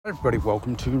Everybody,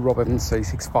 welcome to Robert and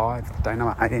C65, day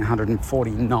number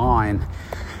 1849.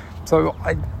 So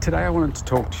today I wanted to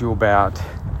talk to you about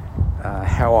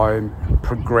how I'm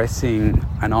progressing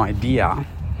an idea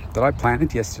that I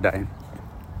planted yesterday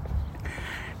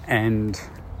and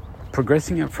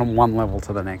progressing it from one level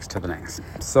to the next.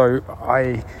 So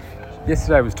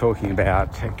yesterday was talking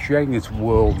about creating this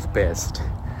world's best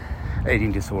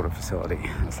eating disorder facility.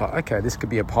 It's like, okay, this could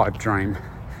be a pipe dream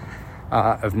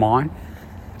of mine.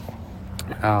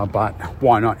 But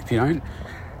why not? If you don't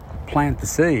plant the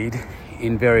seed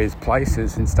in various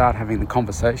places and start having the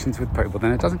conversations with people,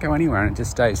 then it doesn't go anywhere and it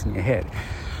just stays in your head.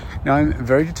 Now, I'm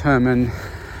very determined,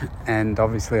 and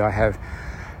obviously I have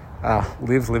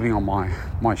Liv living on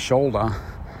my shoulder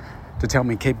to tell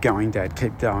me, keep going, Dad,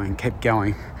 keep going.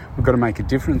 We've got to make a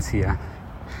difference here.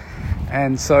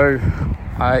 And so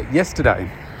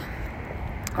yesterday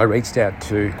I reached out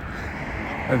to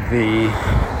the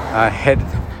head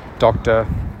doctor,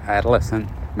 adolescent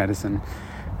medicine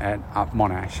at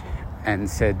Monash, and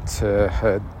said to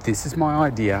her, this is my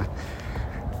idea.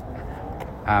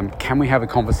 Can we have a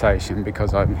conversation?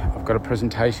 Because I've got a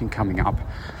presentation coming up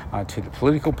to the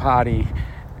political party,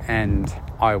 and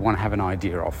I want to have an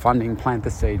idea of funding, plant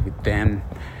the seed with them.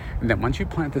 And then once you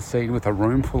plant the seed with a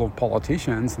room full of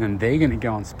politicians, then they're going to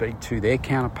go and speak to their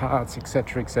counterparts,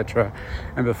 etc.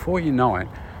 And before you know it,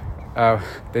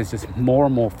 there's just more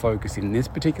and more focus in this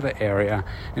particular area,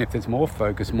 and if there's more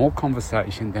focus, more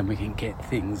conversation, then we can get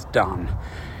things done.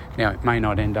 Now, it may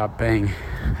not end up being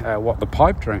what the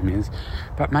pipe dream is,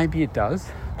 but maybe it does.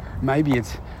 Maybe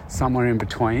it's somewhere in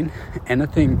between.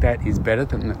 Anything that is better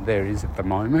than there is at the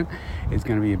moment is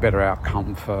going to be a better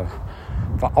outcome for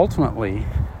ultimately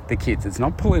the kids. It's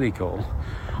not political.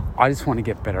 I just want to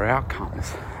get better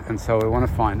outcomes, and so we want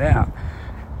to find out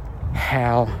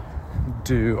how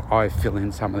do I fill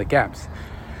in some of the gaps.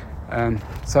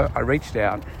 So I reached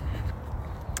out,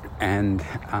 and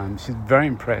she's very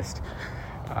impressed,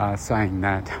 saying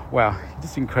that, wow,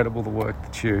 just incredible the work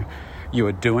that you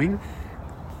are doing.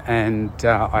 And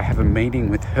I have a meeting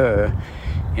with her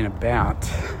in about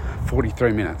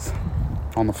 43 minutes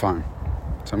on the phone.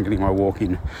 So I'm getting my walk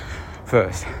in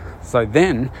first. So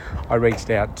then I reached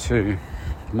out to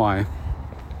my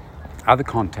other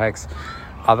contacts,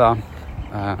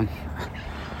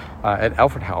 at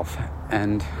Alfred Health,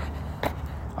 and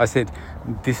I said,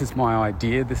 this is my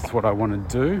idea, this is what I want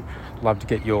to do, love to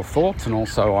get your thoughts. And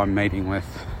also I'm meeting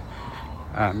with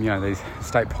these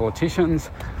state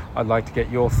politicians. I'd like to get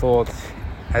your thoughts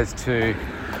as to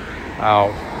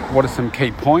what are some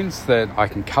key points that I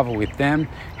can cover with them.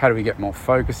 How do we get more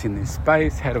focus in this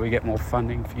space? How do we get more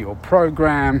funding for your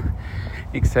program,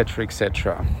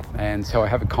 etc. And so I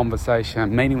have a conversation,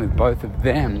 I'm meeting with both of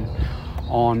them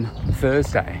on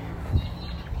Thursday.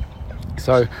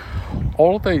 So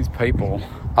all of these people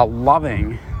are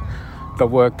loving the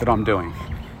work that I'm doing.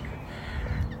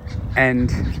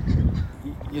 And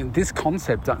this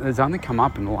concept has only come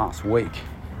up in the last week.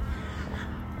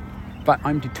 But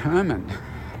I'm determined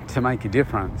to make a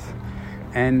difference.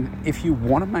 And if you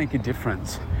want to make a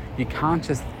difference, you can't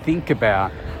just think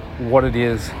about what it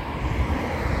is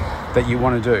that you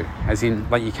want to do. As in,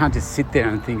 like, you can't just sit there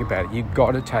and think about it. You've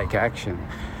got to take action.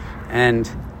 And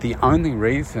the only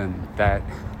reason that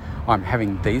I'm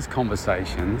having these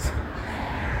conversations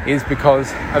is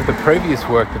because of the previous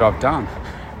work that I've done.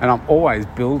 And I'm always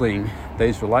building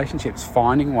these relationships,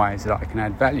 finding ways that I can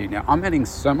add value. Now, I'm adding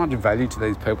so much value to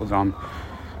these people that I'm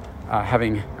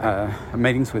having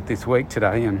meetings with this week,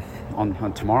 today and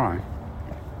on tomorrow,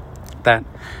 that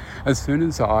as soon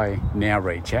as I now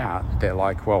reach out, they're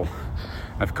like, well,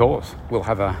 of course, we'll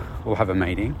have a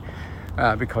meeting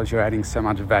because you're adding so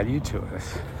much value to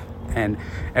us. And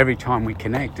every time we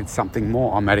connect, it's something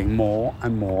more. I'm adding more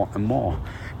and more and more.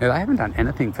 Now, they haven't done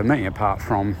anything for me apart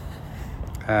from,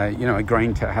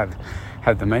 agreeing to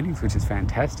have the meetings, which is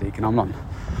fantastic. And I'm not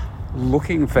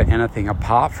looking for anything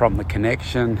apart from the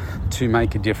connection to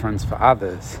make a difference for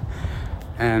others.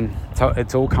 And so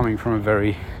it's all coming from a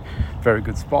very, very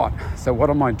good spot. So what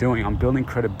am I doing? I'm building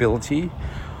credibility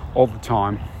all the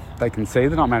time. They can see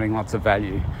that I'm adding lots of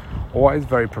value. Always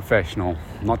very professional,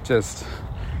 not just,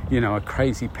 a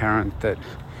crazy parent that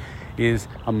is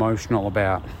emotional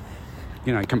about,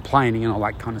 complaining and all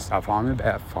that kind of stuff. I'm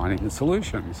about finding the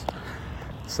solutions.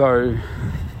 So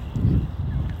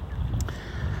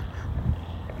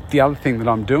the other thing that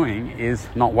I'm doing is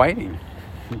not waiting.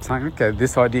 I'm saying, okay,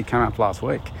 this idea came up last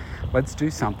week. Let's do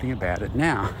something about it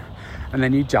now. And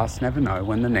then you just never know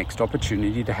when the next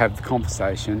opportunity to have the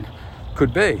conversation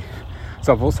could be.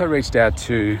 So I've also reached out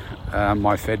to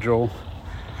my federal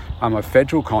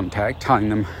contact, telling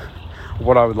them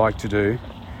what I would like to do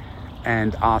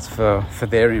and ask for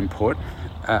their input.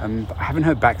 I haven't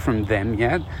heard back from them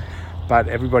yet, but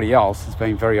everybody else has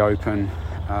been very open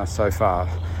so far,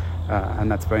 and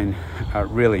that's been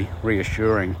really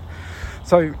reassuring.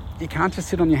 So you can't just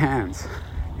sit on your hands.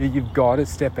 You've got to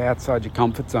step outside your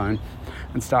comfort zone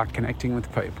and start connecting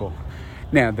with people.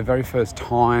 Now, the very first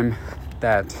time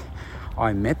that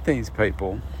I met these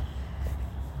people,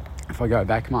 if I go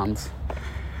back months,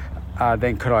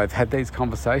 then could I have had these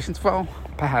conversations? Well,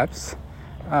 perhaps,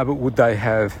 but would they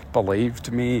have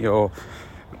believed me or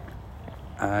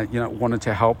wanted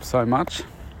to help so much?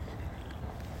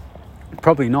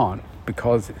 Probably not,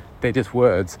 because they're just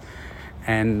words,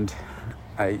 and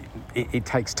it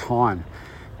takes time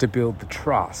to build the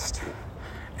trust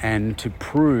and to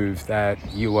prove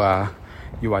that you are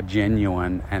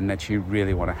genuine and that you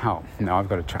really want to help. Now, I've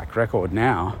got a track record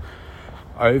now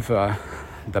over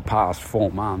the past 4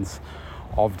 months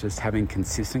of just having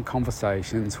consistent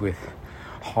conversations with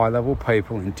high-level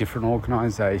people in different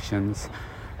organizations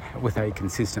with a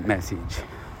consistent message.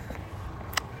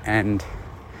 And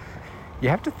you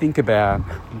have to think about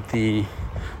the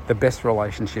best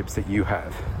relationships that you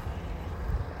have.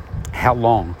 How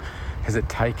long has it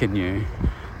taken you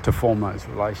to form those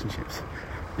relationships?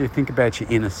 You think about your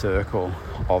inner circle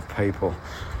of people.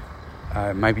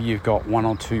 Maybe you've got 1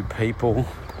 or 2 people.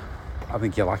 I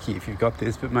think you're lucky if you've got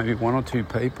this, but maybe 1 or 2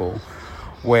 people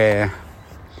where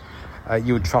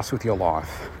you would trust with your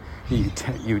life. You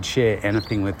would share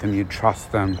anything with them. You'd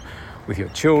trust them with your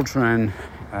children.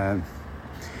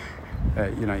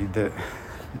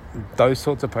 Those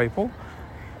sorts of people.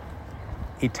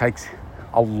 It takes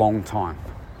a long time.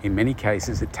 In many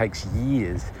cases, it takes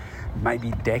years,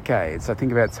 maybe decades. I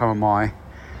think about some of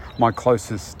my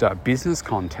closest business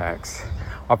contacts.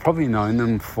 I've probably known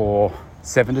them for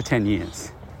 7 to 10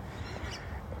 years.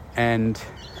 And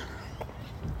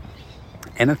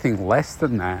anything less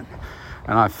than that,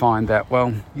 and I find that,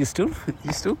 well, you're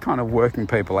still kind of working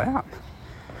people out,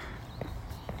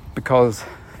 because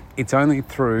it's only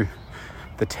through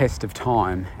the test of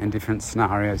time and different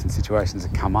scenarios and situations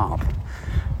that come up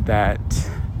that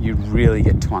you really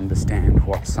get to understand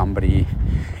what somebody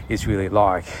is really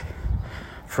like.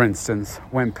 For instance,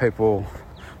 when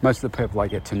most of the people I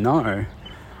get to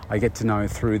know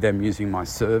through them using my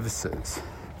services.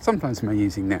 Sometimes me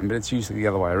using them, but it's usually the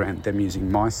other way around, them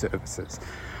using my services.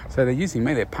 So they're using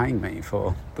me, they're paying me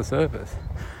for the service.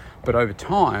 But over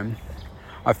time,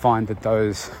 I find that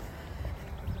those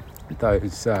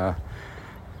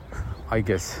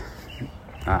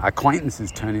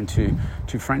acquaintances turn into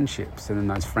friendships, and then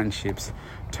those friendships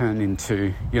turn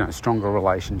into stronger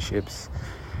relationships.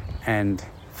 And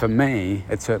for me,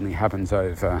 it certainly happens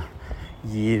over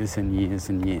years and years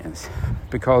and years,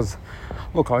 because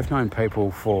look, I've known people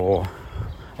for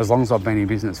as long as I've been in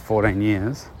business, 14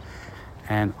 years,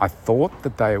 and I thought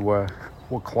that they were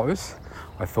close.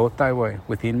 I thought they were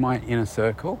within my inner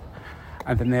circle,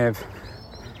 and then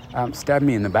they've stabbed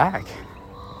me in the back.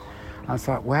 I was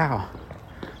like, wow,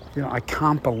 I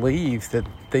can't believe that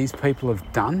these people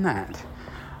have done that.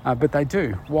 But they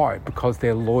do. Why? Because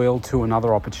they're loyal to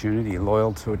another opportunity,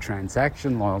 loyal to a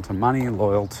transaction, loyal to money,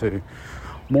 loyal to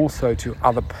more so to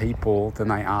other people than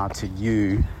they are to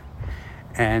you.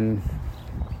 And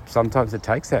sometimes it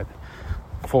takes that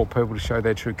for people to show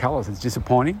their true colours. It's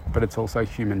disappointing, but it's also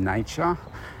human nature,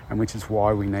 and which is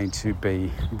why we need to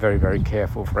be very, very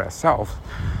careful for ourselves.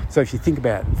 So if you think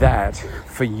about that,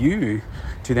 for you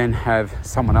to then have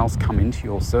someone else come into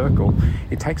your circle,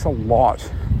 it takes a lot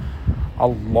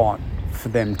for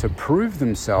them to prove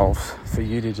themselves for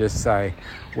you to just say,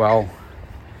 well,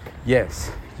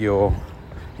 yes,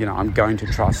 I'm going to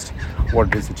trust what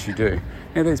it is that you do.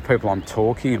 Now, these people I'm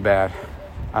talking about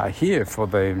here for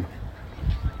that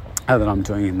I'm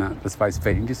doing in the space of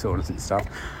eating disorders and stuff.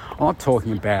 I'm not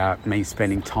talking about me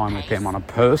spending time with them on a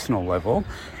personal level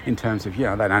in terms of, they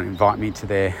don't invite me to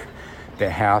their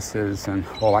houses and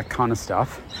all that kind of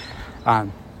stuff.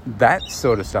 That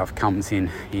sort of stuff comes in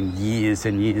years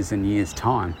and years and years'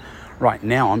 time. Right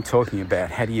now, I'm talking about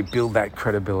how do you build that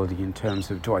credibility in terms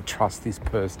of, do I trust this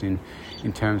person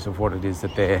in terms of what it is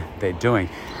that they're doing.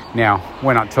 Now,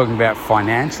 we're not talking about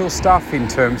financial stuff in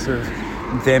terms of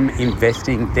them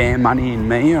investing their money in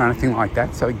me or anything like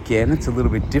that. So again, it's a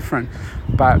little bit different,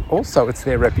 but also it's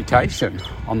their reputation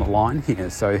on the line here.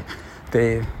 So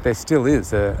there still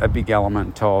is a big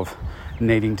element of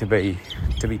needing to be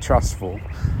trustful,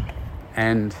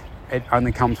 and it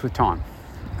only comes with time.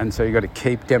 And so you've got to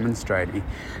keep demonstrating.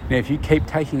 Now, if you keep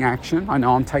taking action, I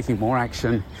know I'm taking more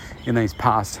action in these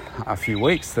past few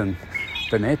weeks than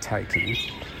they're taking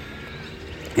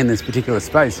in this particular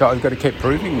space. So I've got to keep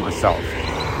proving myself.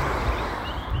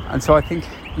 And so I think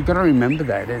you've got to remember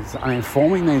that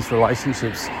forming these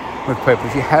relationships with people.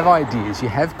 If you have ideas, you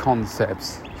have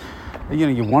concepts,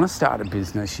 you want to start a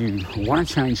business, you want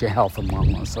to change your health and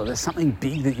wellness, or there's something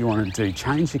big that you want to do,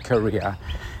 change your career,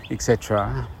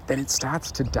 etc., then it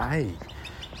starts today.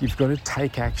 You've got to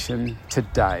take action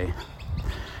today.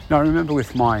 Now, I remember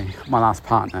with my last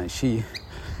partner,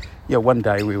 one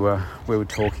day we were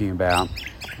talking about,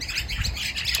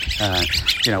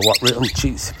 what really,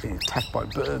 geez, being attacked by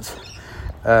birds,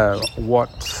 what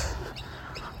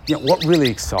really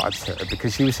excites her,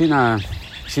 because she was in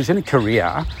a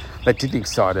career that didn't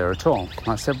excite her at all. And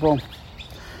I said, well,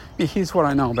 here's what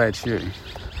I know about you.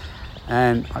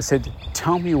 And I said,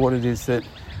 tell me what it is that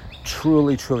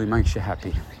truly, truly makes you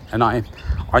happy. And I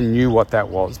knew what that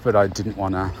was, but I didn't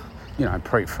want to,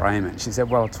 pre-frame it. She said,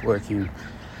 well, it's working,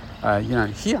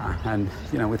 here and,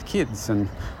 with kids and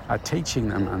teaching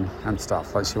them and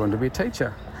stuff. Like she wanted to be a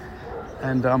teacher.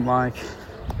 And I'm like,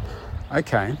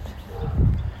 okay,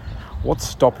 what's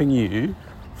stopping you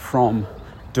from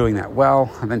doing that?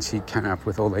 Well, and then she came up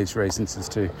with all these reasons as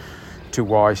to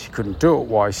why she couldn't do it,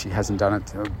 why she hasn't done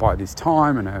it by this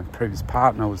time, and her previous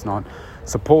partner was not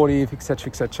supportive, etc.,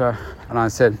 etc. And I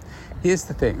said, here's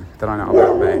the thing that I know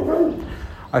about me.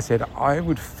 I said, I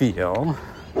would feel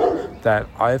that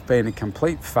I've been a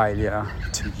complete failure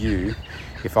to you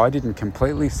if I didn't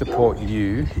completely support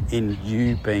you in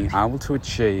you being able to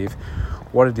achieve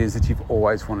what it is that you've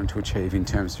always wanted to achieve in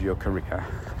terms of your career.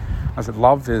 I said,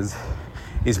 love is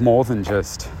more than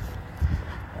just,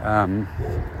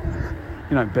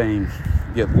 being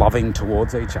loving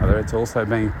towards each other. It's also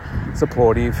being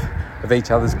supportive of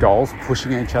each other's goals,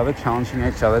 pushing each other, challenging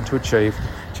each other to achieve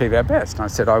our best. And I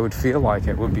said, I would feel like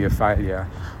it would be a failure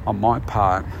on my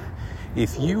part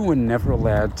if you were never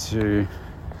allowed to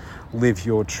live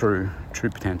your true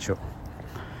potential.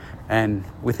 And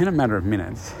within a matter of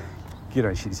minutes,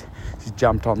 she's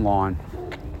jumped online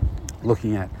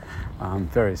looking at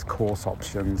various course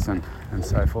options and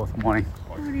so forth. Morning.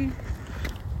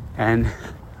 And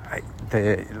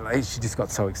she just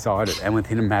got so excited, and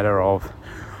within a matter of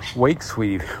weeks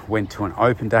we went to an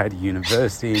open day at a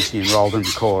university and she enrolled in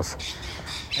the course,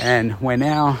 and we're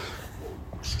now,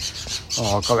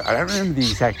 I don't remember the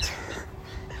exact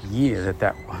year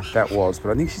that was,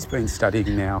 but I think she's been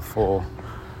studying now for,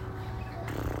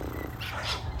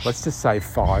 let's just say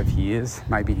 5 years,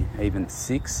 maybe even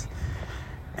 6.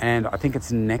 And I think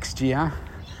it's next year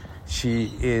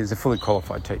she is a fully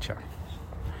qualified teacher.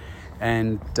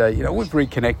 And, we've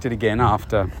reconnected again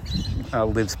after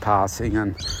Liv's passing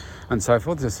and so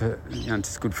forth,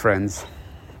 just good friends.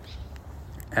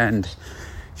 And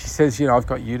she says, I've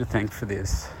got you to thank for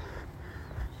this.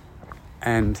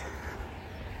 And,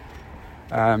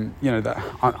 I'm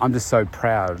just so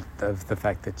proud of the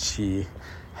fact that she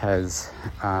has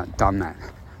done that.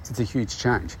 It's a huge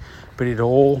change. But it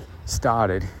all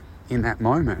started in that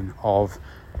moment of,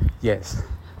 yes,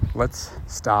 let's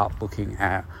start looking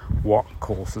at what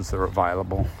courses are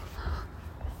available.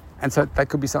 And so that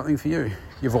could be something for you.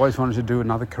 You've always wanted to do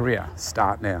another career.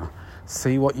 Start now.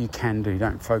 See what you can do.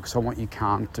 Don't focus on what you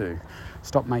can't do.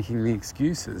 Stop making the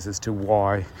excuses as to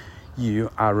why you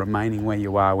are remaining where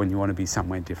you are when you want to be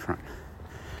somewhere different.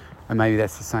 And maybe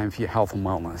that's the same for your health and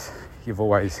wellness. You've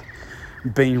always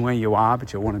been where you are,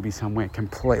 but you want to be somewhere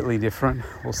completely different.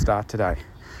 Well, start today.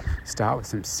 Start with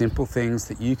some simple things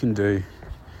that you can do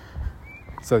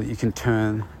so that you can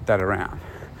turn that around.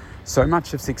 So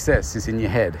much of success is in your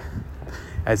head,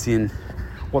 as in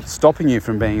what's stopping you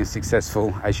from being as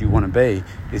successful as you want to be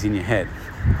is in your head.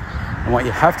 And what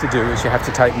you have to do is you have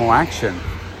to take more action.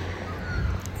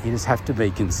 You just have to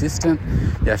be consistent,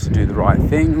 you have to do the right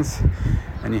things,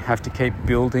 and you have to keep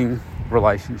building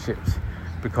relationships,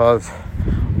 because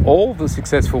all the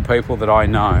successful people that I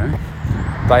know,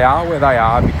 they are where they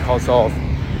are because of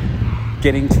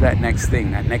getting to that next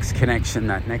thing, that next connection,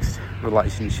 that next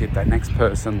relationship, that next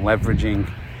person, leveraging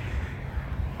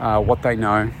what they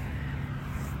know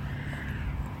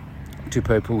to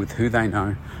people with who they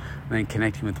know, and then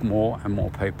connecting with more and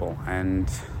more people. And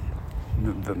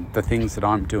the things that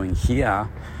I'm doing here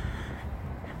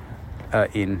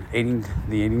in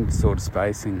the eating disorder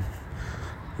space, and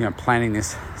planting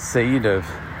this seed of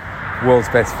world's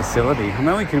best facility. I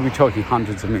mean, we could be talking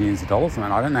hundreds of millions of dollars. I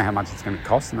mean, I don't know how much it's going to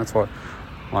cost, and that's what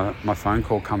my phone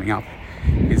call coming up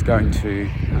is going to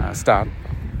start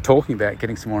talking about,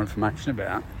 getting some more information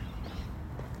about.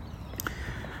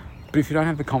 But if you don't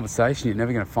have the conversation, you're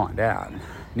never going to find out.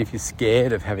 And if you're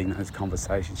scared of having those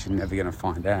conversations, you're never going to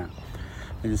find out.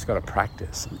 You just got to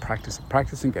practice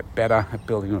and get better at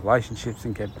building relationships,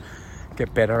 and get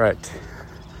better at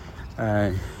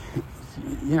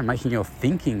making your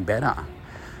thinking better,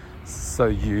 so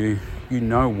you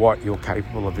know what you're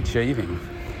capable of achieving.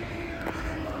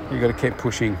 You've got to keep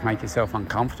pushing, make yourself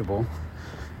uncomfortable,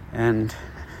 and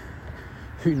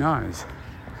who knows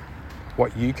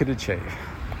what you could achieve.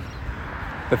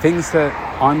 The things that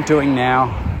I'm doing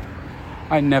now,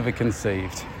 I never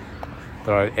conceived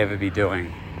that I'd ever be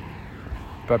doing.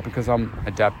 But because I'm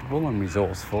adaptable and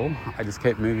resourceful, I just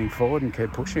keep moving forward and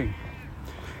keep pushing.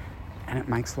 And it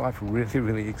makes life really,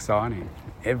 really exciting.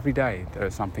 Every day there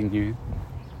is something new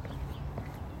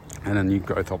and a new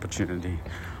growth opportunity.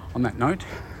 On that note,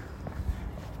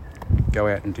 go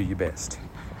out and do your best.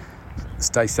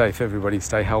 Stay safe, everybody.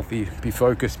 Stay healthy. Be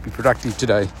focused. Be productive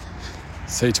today.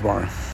 See you tomorrow.